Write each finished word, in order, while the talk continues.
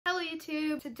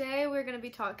YouTube! Today we're going to be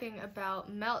talking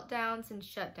about meltdowns and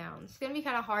shutdowns. It's going to be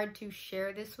kind of hard to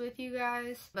share this with you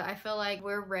guys, but I feel like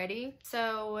we're ready.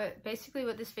 So basically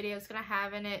what this video is going to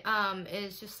have in it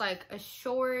is just like a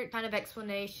short kind of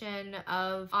explanation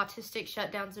of autistic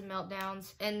shutdowns and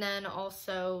meltdowns, and then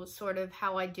also sort of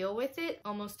how I deal with it.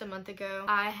 Almost a month ago,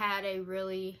 I had a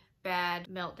really bad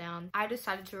meltdown. I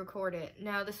decided to record it.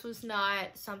 Now, this was not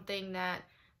something that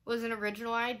was an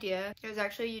original idea. It was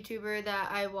actually a YouTuber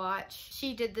that I watch.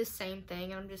 She did the same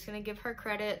thing, and I'm just gonna give her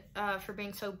credit for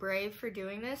being so brave for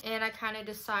doing this. And I kind of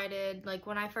decided, like,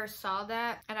 when I first saw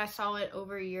that, and I saw it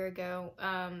over a year ago,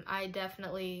 I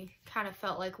definitely kind of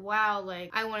felt like, wow, like,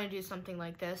 I want to do something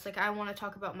like this. Like, I want to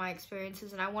talk about my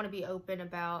experiences, and I want to be open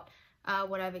about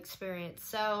what I've experienced.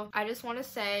 So I just want to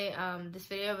say this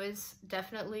video is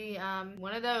definitely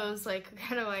one of those, like,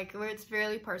 kind of like where it's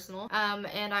really personal,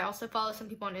 and I also follow some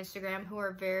people on Instagram who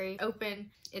are very open.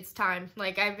 It's time.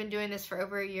 Like, I've been doing this for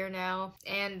over a year now,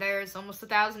 and there's almost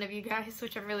 1,000 of you guys,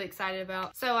 which I'm really excited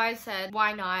about. So I said,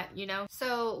 why not, you know?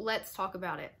 So let's talk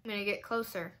about it. I'm gonna get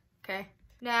closer, okay?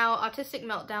 Now, autistic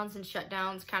meltdowns and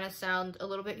shutdowns kind of sound a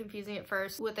little bit confusing at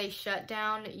first. With a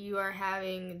shutdown, you are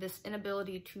having this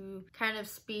inability to kind of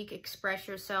speak, express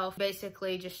yourself,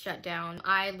 basically just shut down.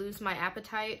 I lose my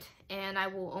appetite, and I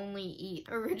will only eat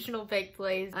original baked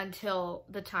lays until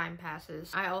the time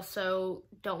passes. I also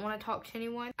don't want to talk to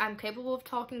anyone. I'm capable of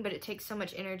talking, but it takes so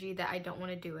much energy that I don't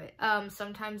want to do it.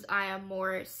 Sometimes I am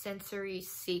more sensory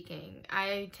seeking.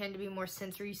 I tend to be more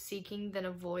sensory seeking than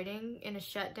avoiding in a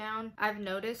shutdown, I've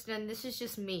noticed, and this is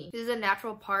just me. This is a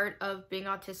natural part of being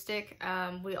autistic.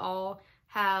 We all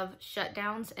have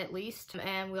shutdowns at least,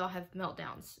 and we all have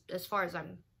meltdowns as far as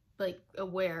I'm like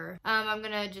aware. I'm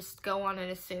gonna just go on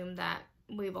and assume that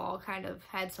we've all kind of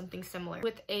had something similar.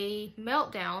 With a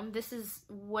meltdown, this is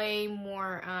way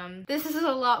more, this is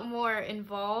a lot more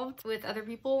involved with other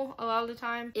people a lot of the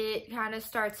time. It kind of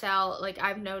starts out, like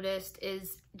I've noticed,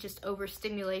 is just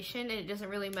overstimulation, and it doesn't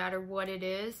really matter what it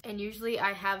is. And usually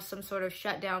I have some sort of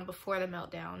shutdown before the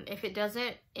meltdown. If it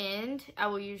doesn't end, I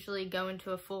will usually go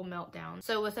into a full meltdown.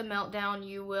 So with a meltdown,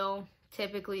 you will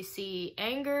typically see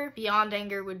anger. Beyond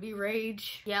anger would be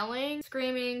rage, yelling,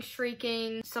 screaming,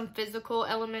 shrieking, some physical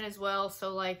element as well.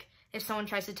 So like if someone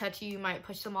tries to touch you, you might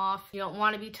push them off. You don't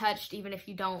want to be touched, even if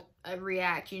you don't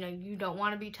react, you know, you don't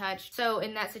want to be touched. So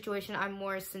in that situation, I'm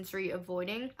more sensory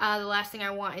avoiding. The last thing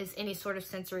I want is any sort of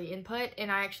sensory input,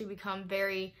 and I actually become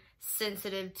very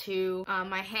sensitive to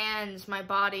my hands, my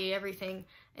body, everything,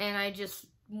 and I just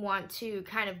want to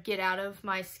kind of get out of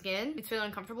my skin. It's really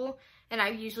uncomfortable, and I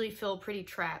usually feel pretty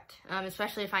trapped,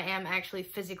 especially if I am actually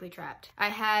physically trapped. I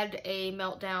had a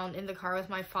meltdown in the car with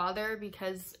my father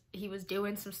because he was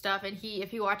doing some stuff, and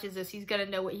if he watches this, he's gonna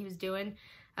know what he was doing.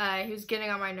 He was getting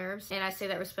on my nerves, and I say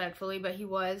that respectfully, but he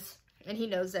was, and he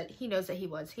knows that he knows that he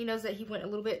went a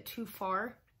little bit too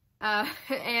far.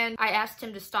 And I asked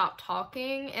him to stop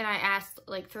talking, and I asked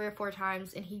like 3 or 4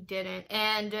 times, and he didn't.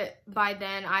 And by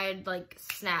then I had like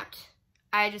snapped.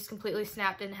 I just completely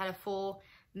snapped and had a full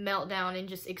meltdown and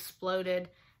just exploded.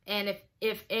 And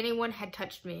if anyone had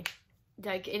touched me,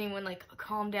 like anyone like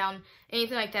calm down,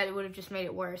 anything like that, it would have just made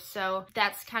it worse. So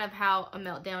that's kind of how a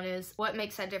meltdown is. What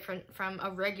makes that different from a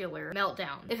regular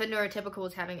meltdown? If a neurotypical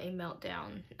was having a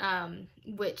meltdown,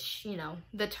 which, you know,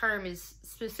 the term is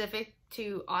specific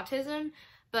to autism,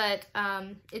 but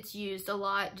it's used a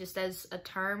lot just as a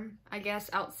term, I guess,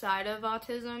 outside of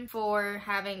autism for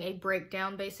having a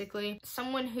breakdown, basically.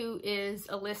 Someone who is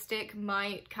allistic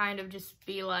might kind of just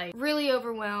be like really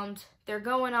overwhelmed. They're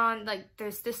going on, like,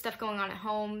 there's this stuff going on at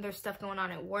home, there's stuff going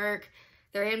on at work,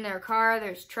 they're in their car,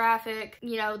 there's traffic,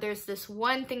 you know, there's this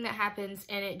one thing that happens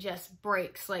and it just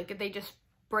breaks, like they just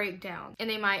break down, and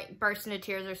they might burst into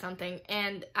tears or something.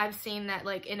 And I've seen that,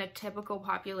 like, in a typical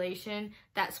population,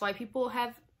 that's why people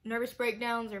have nervous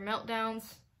breakdowns or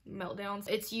meltdowns.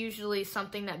 It's usually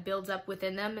something that builds up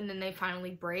within them, and then they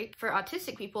finally break. For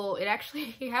autistic people, it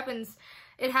actually happens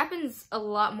a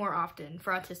lot more often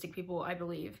for autistic people, I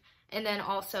believe. And then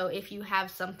also, if you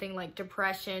have something like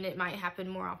depression, it might happen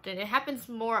more often. It happens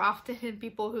more often in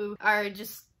people who are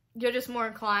you're just more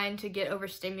inclined to get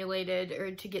overstimulated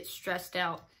or to get stressed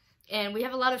out. And we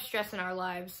have a lot of stress in our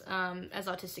lives as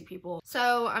autistic people.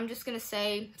 So I'm just gonna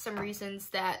say some reasons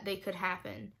that they could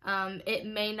happen. It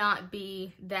may not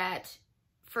be that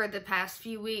for the past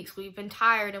few weeks we've been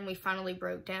tired and we finally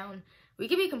broke down. We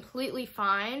could be completely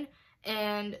fine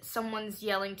and someone's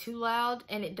yelling too loud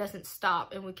and it doesn't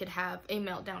stop, and we could have a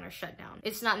meltdown or shutdown.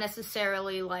 It's not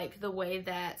necessarily like the way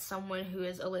that someone who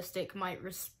is allistic might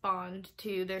respond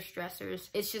to their stressors.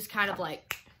 It's just kind of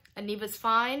like Aneva's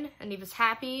fine, Aneva's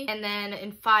happy, and then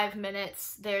in 5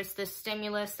 minutes, there's this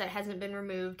stimulus that hasn't been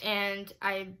removed, and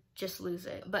I just lose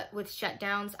it. But with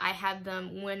shutdowns, I have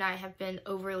them when I have been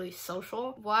overly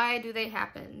social. Why do they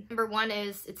happen? Number one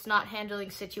is it's not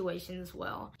handling situations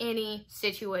well. Any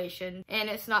situation. And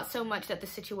it's not so much that the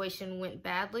situation went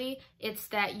badly, it's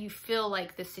that you feel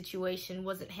like the situation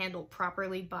wasn't handled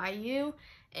properly by you.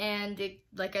 And it,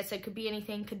 like I said, could be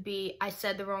anything. Could be I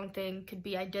said the wrong thing, could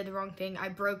be I did the wrong thing, I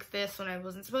broke this when I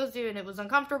wasn't supposed to and it was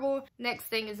uncomfortable. Next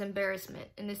thing is embarrassment,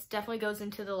 and this definitely goes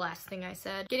into the last thing I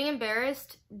said. Getting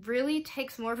embarrassed really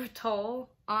takes more of a toll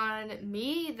on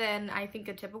me than I think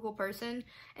a typical person,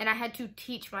 and I had to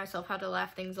teach myself how to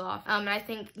laugh things off. And I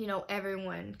think, you know,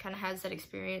 everyone kind of has that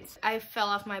experience. I fell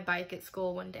off my bike at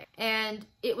school one day and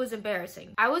it was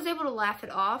embarrassing. I was able to laugh it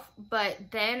off, but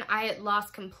then I had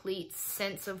lost complete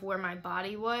sense of where my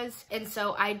body was, and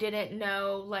so I didn't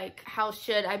know, like, how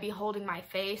should I be holding my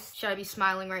face? Should I be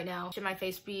smiling right now? Should my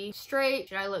face be straight?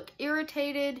 Should I look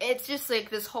irritated? It's just like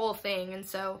this whole thing, and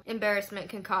so embarrassment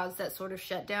can cause that sort of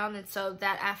shutdown. And so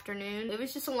that afternoon, it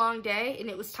was just a long day and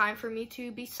it was time for me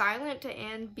to be silent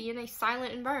and be in a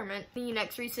silent environment. The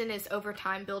next reason is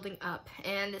overtime building up,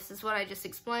 and this is what I just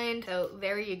explained, so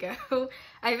there you go.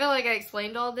 I feel like I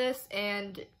explained all this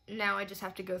and now I just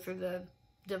have to go through the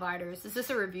dividers. Is this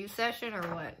a review session or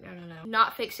what? I don't know.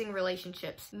 Not fixing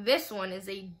relationships. This one is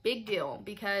a big deal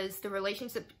because the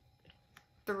relationships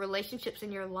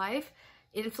in your life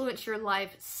influence your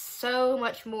life so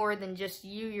much more than just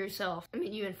you yourself. I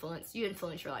mean, you influence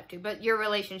your life too, but your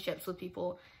relationships with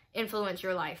people influence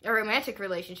your life. A romantic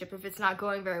relationship, if it's not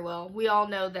going very well, we all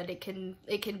know that it can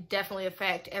definitely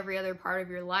affect every other part of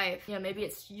your life. You know, maybe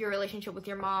it's your relationship with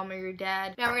your mom or your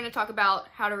dad. Now we're going to talk about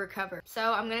how to recover.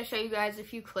 So I'm going to show you guys a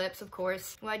few clips, of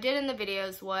course. What I did in the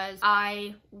videos was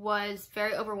I was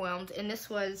very overwhelmed, and this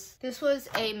was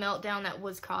a meltdown that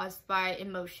was caused by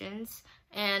emotions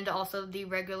and also the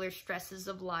regular stresses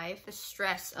of life, the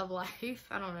stress of life,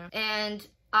 I don't know. And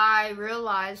I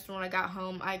realized when I got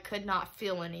home I could not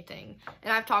feel anything,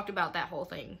 and I've talked about that whole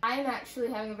thing. I'm actually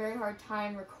having a very hard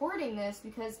time recording this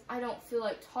because I don't feel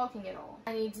like talking at all.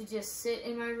 I need to just sit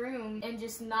in my room and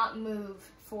just not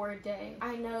move for a day.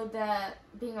 I know that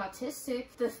being autistic,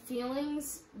 the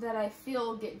feelings that I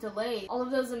feel get delayed. All of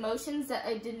those emotions that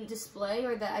I didn't display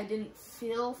or that I didn't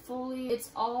feel fully, it's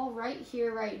all right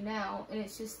here, right now, and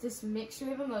it's just this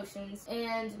mixture of emotions,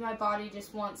 and my body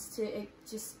just wants to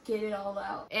just get it all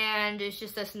out. And it's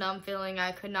just this numb feeling.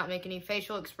 I could not make any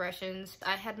facial expressions.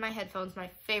 I had my headphones, my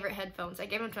favorite headphones. I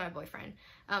gave them to my boyfriend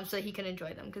so that he can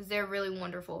enjoy them because they're really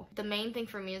wonderful. The main thing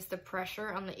for me is the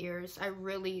pressure on the ears. I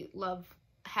really love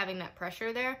having that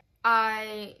pressure there.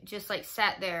 I just like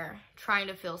sat there trying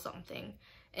to feel something,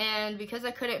 and because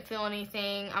I couldn't feel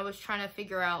anything, I was trying to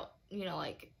figure out, you know,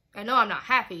 like, I know I'm not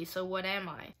happy, so what am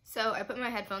I? So I put my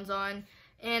headphones on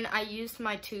and I used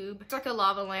my tube. It's like a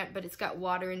lava lamp, but it's got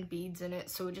water and beads in it,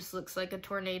 so it just looks like a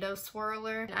tornado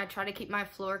swirler. And I try to keep my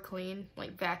floor clean,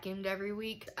 like vacuumed every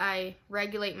week. I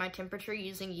regulate my temperature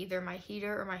using either my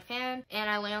heater or my fan, and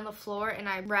I lay on the floor and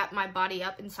I wrap my body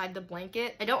up inside the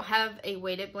blanket. I don't have a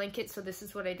weighted blanket, so this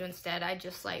is what I do instead. I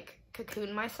just like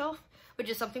cocoon myself, which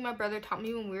is something my brother taught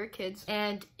me when we were kids,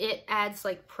 and it adds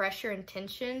like pressure and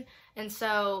tension, and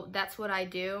so that's what I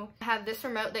do. I have this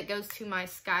remote that goes to my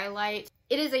skylight.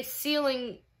 It is a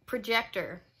ceiling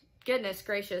projector, goodness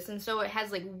gracious, and so it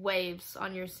has like waves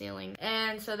on your ceiling,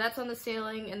 and so that's on the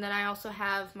ceiling. And then I also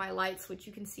have my lights, which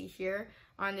you can see here,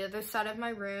 on the other side of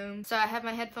my room. So I have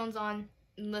my headphones on,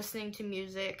 listening to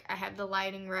music, I have the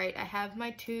lighting right, I have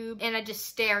my tube, and I just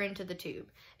stare into the tube.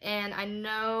 And I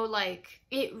know, like,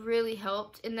 it really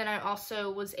helped. And then I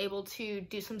also was able to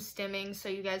do some stimming, so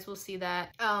you guys will see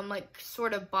that, like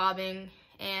sort of bobbing,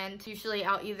 and usually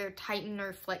I'll either tighten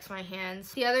or flex my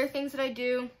hands. The other things that I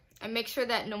do, I make sure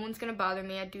that no one's gonna bother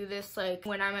me. I do this like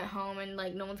when I'm at home and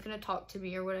like no one's gonna talk to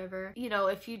me or whatever. You know,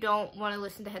 if you don't want to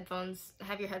listen to headphones,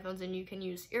 have your headphones in, you can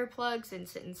use earplugs and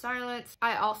sit in silence.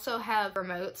 I also have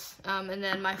remotes, and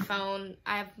then my phone,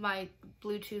 I have my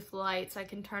Bluetooth lights. I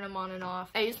can turn them on and off.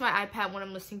 I use my iPad when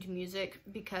I'm listening to music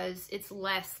because it's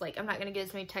less, like, I'm not gonna get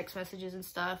as many text messages and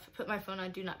stuff. Put my phone on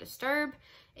Do Not Disturb,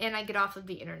 and I get off of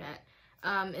the internet.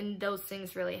 And those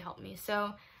things really help me.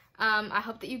 So I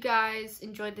hope that you guys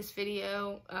enjoyed this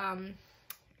video.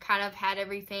 Kind of had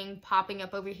everything popping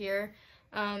up over here.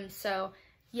 So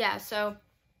yeah, so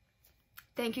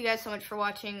thank you guys so much for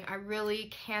watching. I really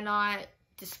cannot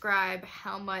describe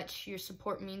how much your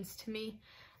support means to me,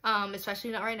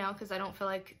 especially not right now because I don't feel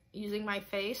like using my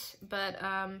face, but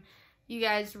you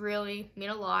guys really mean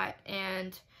a lot,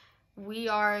 and we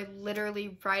are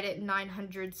literally right at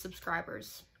 900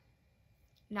 subscribers.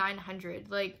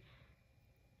 900. Like,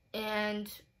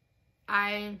 and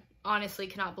I honestly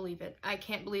cannot believe it. I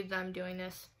can't believe that I'm doing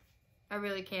this. I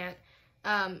really can't.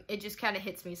 It just kind of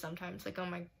hits me sometimes, like, oh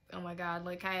my god,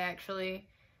 like, I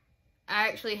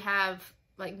actually have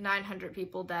like 900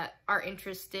 people that are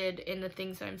interested in the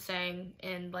things that I'm saying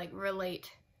and like relate.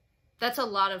 That's a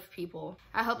lot of people.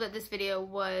 I hope that this video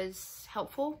was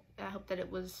helpful. I hope that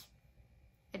it was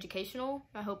educational.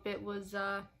 I hope it was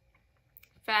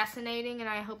fascinating, and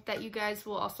I hope that you guys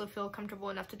will also feel comfortable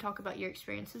enough to talk about your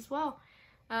experience as well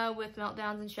with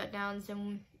meltdowns and shutdowns,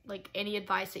 and like any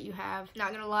advice that you have.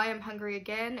 Not gonna lie, I'm hungry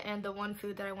again, and the one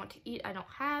food that I want to eat I don't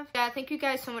have. Yeah, thank you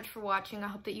guys so much for watching. I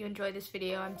hope that you enjoyed this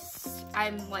video.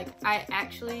 I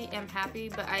actually am happy,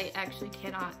 but I actually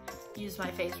cannot use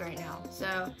my face right now.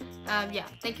 So yeah,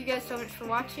 thank you guys so much for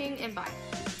watching, and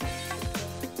bye.